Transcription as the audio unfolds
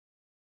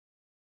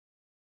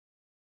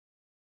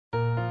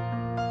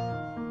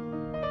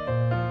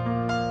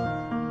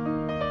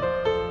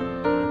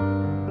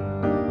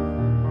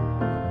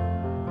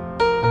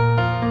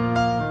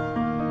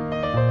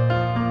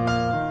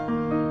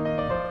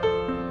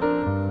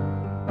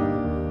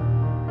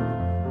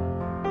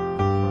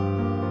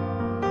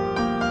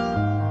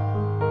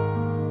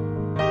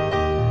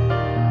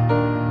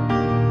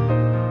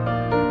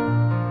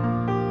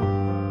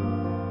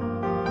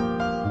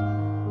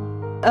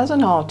As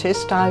an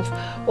artist, I've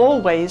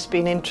always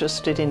been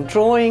interested in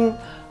drawing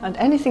and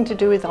anything to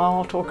do with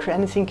art or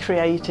anything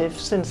creative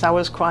since I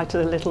was quite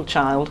a little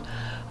child.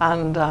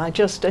 And I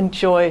just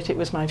enjoy it. It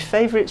was my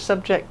favourite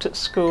subject at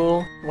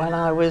school. When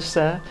I was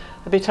a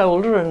bit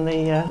older in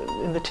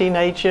the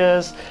teenage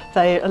years,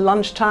 at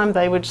lunchtime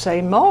they would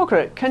say,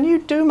 "Margaret, can you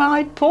do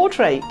my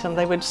portrait?" And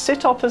they would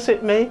sit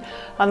opposite me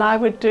and I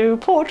would do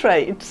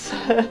portraits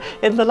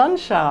in the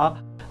lunch hour.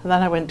 And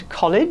then I went to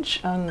college,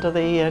 and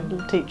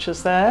the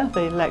teachers there,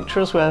 the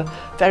lecturers, were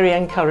very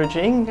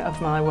encouraging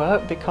of my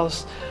work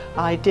because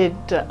I did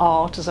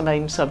art as a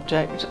main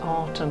subject,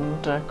 art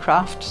and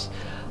crafts.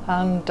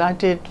 And I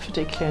did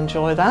particularly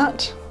enjoy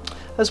that,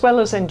 as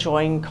well as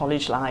enjoying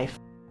college life.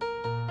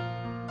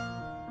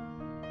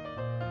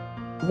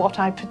 What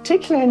I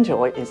particularly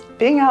enjoy is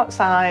being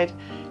outside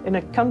in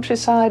a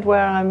countryside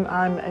where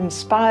I'm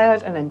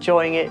inspired and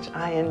enjoying it.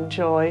 I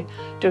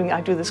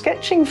do the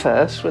sketching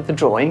first with the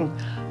drawing,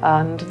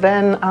 and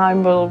then I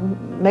will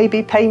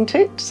maybe paint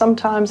it.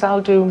 Sometimes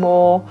I'll do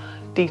more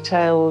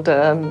detailed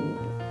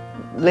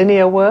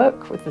linear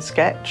work with the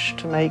sketch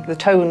to make the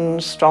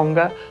tones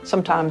stronger.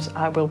 Sometimes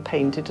I will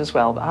paint it as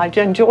well, but I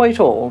enjoy it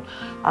all.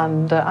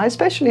 And I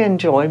especially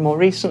enjoy, more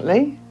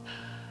recently,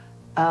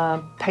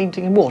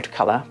 painting in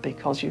watercolour,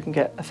 because you can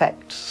get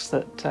effects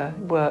that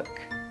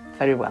work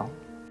very well.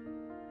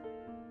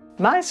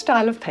 My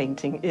style of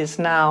painting is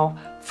now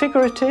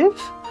figurative,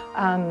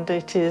 and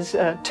it is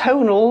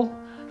tonal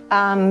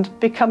and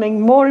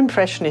becoming more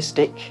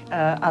impressionistic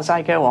as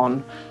I go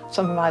on.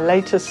 Some of my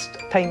latest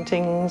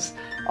paintings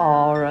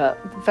are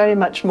very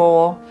much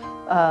more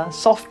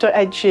softer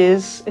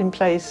edges in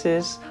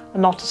places,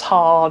 not as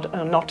hard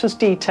and not as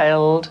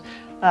detailed,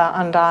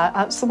 and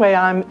that's the way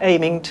I'm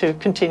aiming to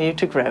continue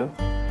to grow.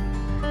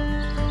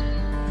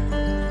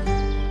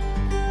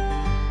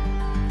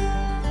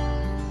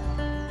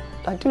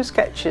 I do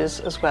sketches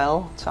as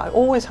well, so I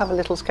always have a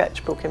little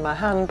sketchbook in my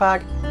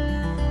handbag.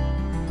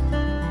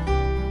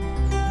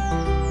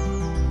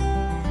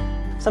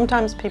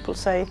 Sometimes people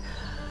say,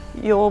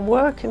 "Your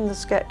work in the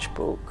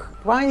sketchbook,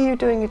 why are you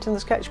doing it in the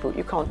sketchbook?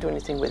 You can't do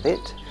anything with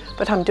it."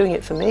 But I'm doing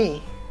it for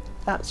me.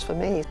 That's for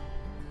me.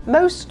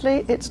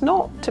 Mostly it's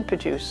not to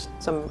produce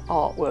some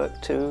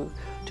artwork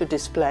to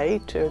display,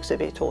 to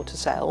exhibit or to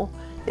sell.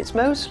 It's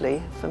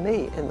mostly for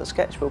me in the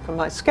sketchbook, and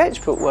my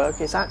sketchbook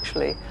work is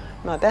actually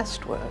my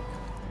best work.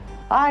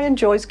 I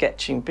enjoy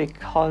sketching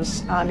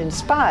because I'm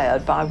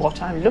inspired by what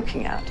I'm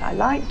looking at. I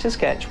like to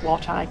sketch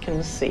what I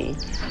can see.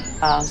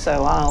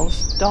 So I'll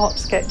start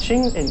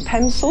sketching in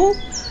pencil,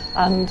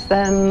 and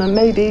then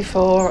maybe if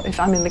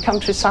I'm in the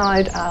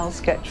countryside, I'll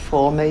sketch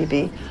for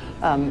maybe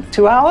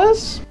 2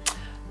 hours,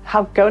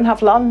 go and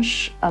have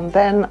lunch, and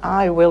then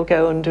I will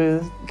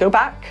go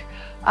back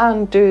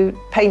and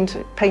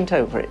paint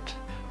over it.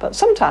 But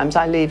sometimes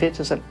I leave it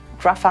as a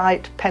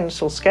graphite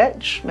pencil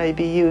sketch,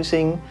 maybe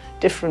using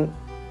different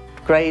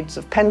grades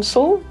of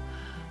pencil,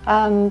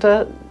 and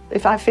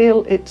if I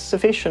feel it's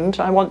sufficient,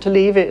 I want to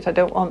leave it, I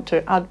don't want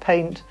to add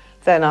paint,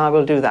 then I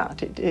will do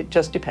that. It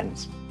just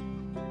depends.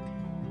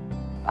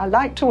 I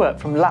like to work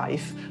from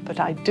life, but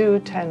I do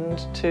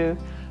tend to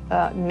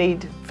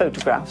need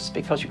photographs,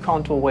 because you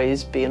can't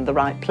always be in the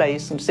right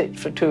place and sit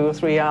for 2 or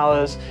 3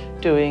 hours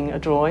doing a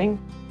drawing.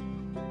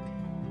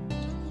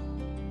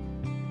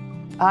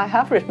 I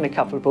have written a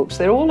couple of books.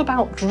 They're all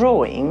about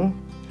drawing,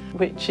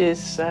 which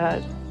is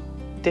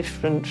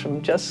different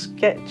from just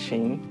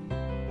sketching.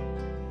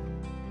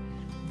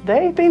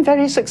 They've been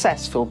very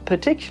successful,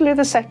 particularly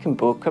the second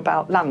book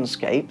about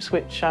landscapes,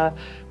 which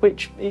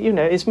you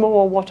know, is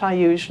more what I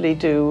usually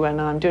do when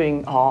I'm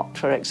doing art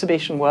for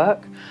exhibition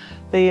work.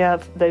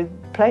 They've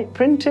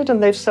printed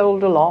and they've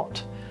sold a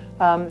lot.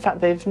 In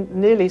fact, they've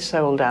nearly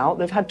sold out.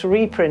 They've had to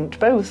reprint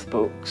both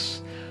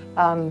books,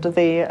 and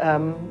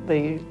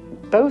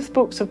both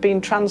books have been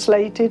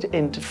translated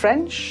into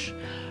French.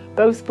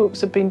 Both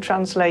books have been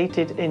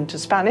translated into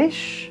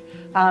Spanish,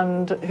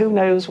 and who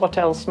knows what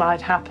else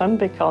might happen,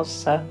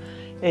 because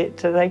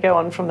they go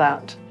on from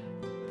that.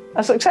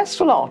 A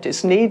successful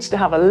artist needs to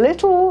have a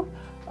little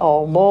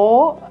or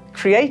more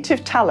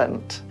creative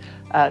talent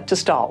to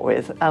start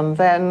with, and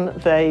then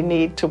they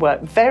need to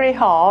work very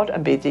hard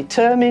and be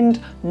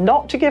determined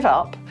not to give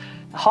up.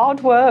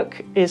 Hard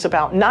work is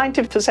about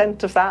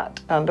 90% of that,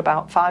 and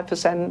about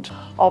 5%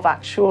 of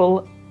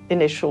actual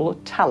initial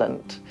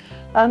talent.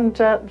 And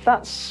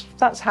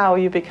that's how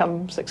you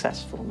become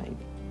successful, maybe.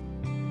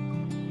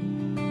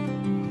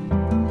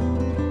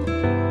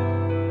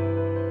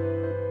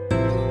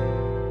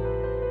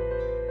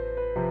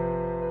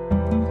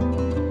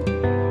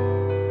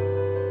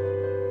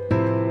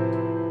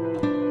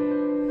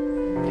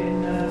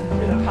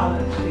 In a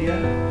palette here,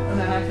 and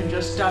then I can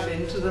just dab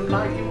into them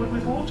like you would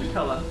with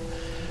watercolour.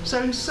 So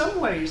in some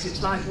ways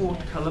it's like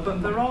watercolour,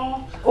 but there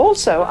are...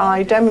 Also,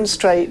 I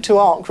demonstrate to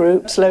art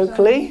groups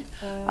locally,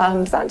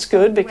 and that's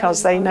good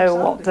because they know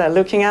what they're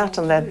looking at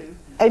and they're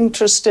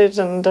interested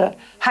and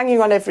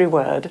hanging on every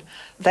word.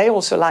 They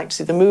also like to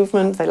see the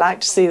movement, they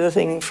like to see the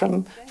thing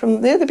from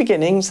the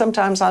beginning.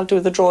 Sometimes I'll do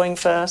the drawing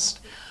first,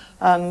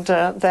 and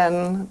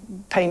then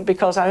paint,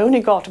 because I only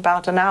got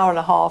about an hour and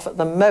a half at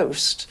the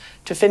most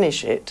to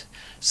finish it.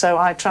 So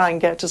I try and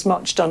get as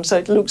much done so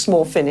it looks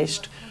more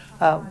finished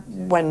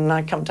when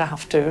I come to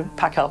have to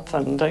pack up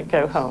and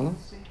go home.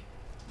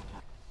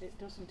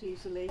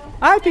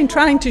 I've been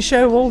trying to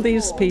show all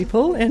these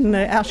people in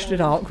the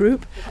Ashford Art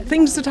Group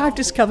things that I've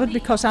discovered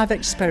because I've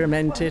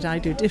experimented. I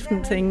do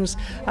different things,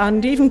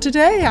 and even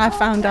today I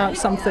found out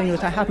something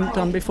that I hadn't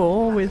done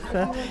before with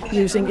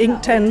using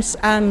Inktense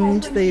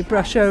and the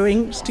Brusho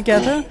inks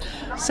together.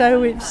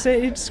 So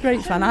it's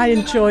great fun. I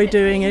enjoy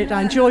doing it.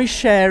 I enjoy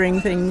sharing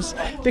things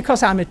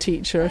because I'm a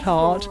teacher at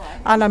heart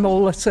and I'm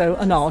also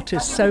an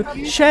artist. So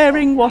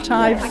sharing what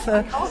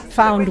I've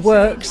found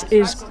works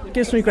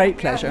gives me great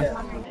pleasure.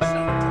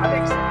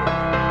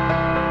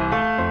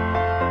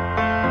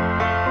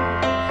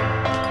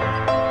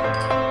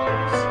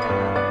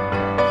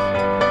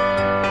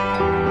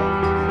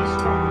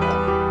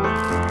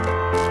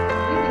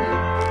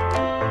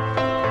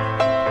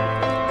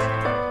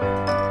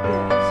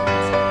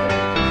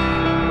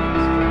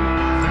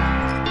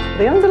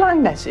 The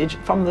underlying message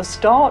from the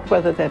start,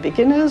 whether they're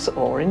beginners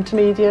or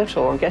intermediate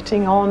or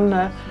getting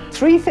on,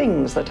 3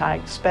 things that I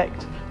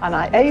expect and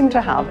I aim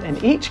to have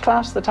in each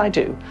class that I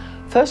do.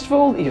 First of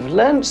all, you've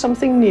learned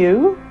something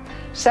new.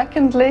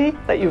 Secondly,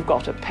 that you've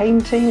got a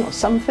painting or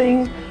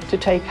something to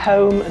take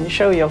home and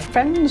show your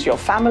friends, your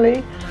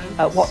family,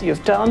 what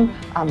you've done.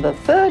 And the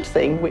third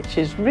thing, which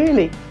is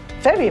really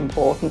very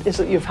important, is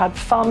that you've had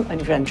fun and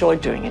you've enjoyed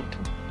doing it.